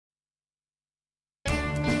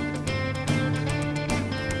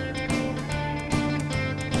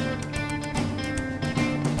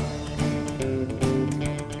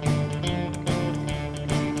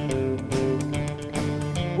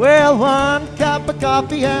Well, one cup of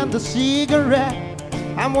coffee and a cigarette.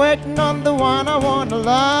 I'm waiting on the one I want to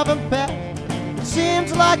love and pet. It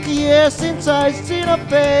seems like a year since I've seen her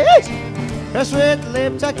face. Her sweet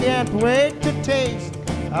lips I can't wait to taste.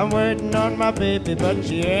 I'm waiting on my baby, but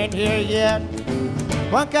she ain't here yet.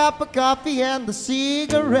 One cup of coffee and a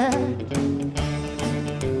cigarette.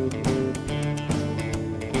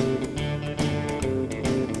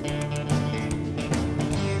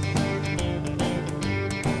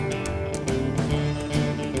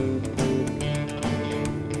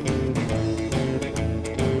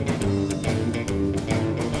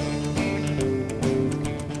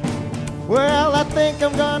 Well, I think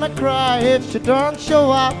I'm gonna cry if she don't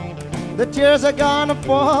show up. The tears are gonna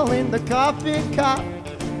fall in the coffee cup.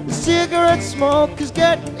 The cigarette smoke is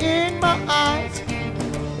getting in my eyes.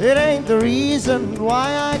 It ain't the reason why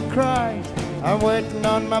I cry. I'm waiting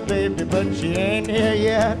on my baby, but she ain't here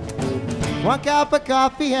yet. One cup of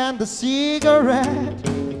coffee and a cigarette.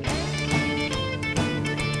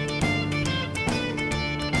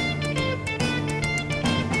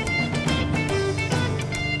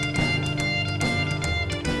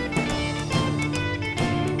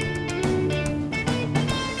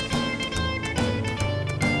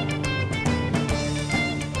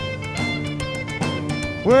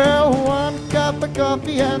 Well, one cup of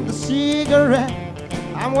coffee and a cigarette.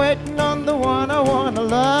 I'm waiting on the one I want to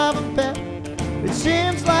love and pet. It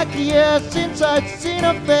seems like a year since I've seen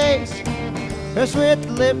her face. Her sweet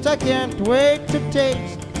lips I can't wait to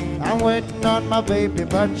taste. I'm waiting on my baby,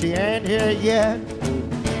 but she ain't here yet.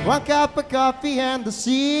 One cup of coffee and a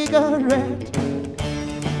cigarette.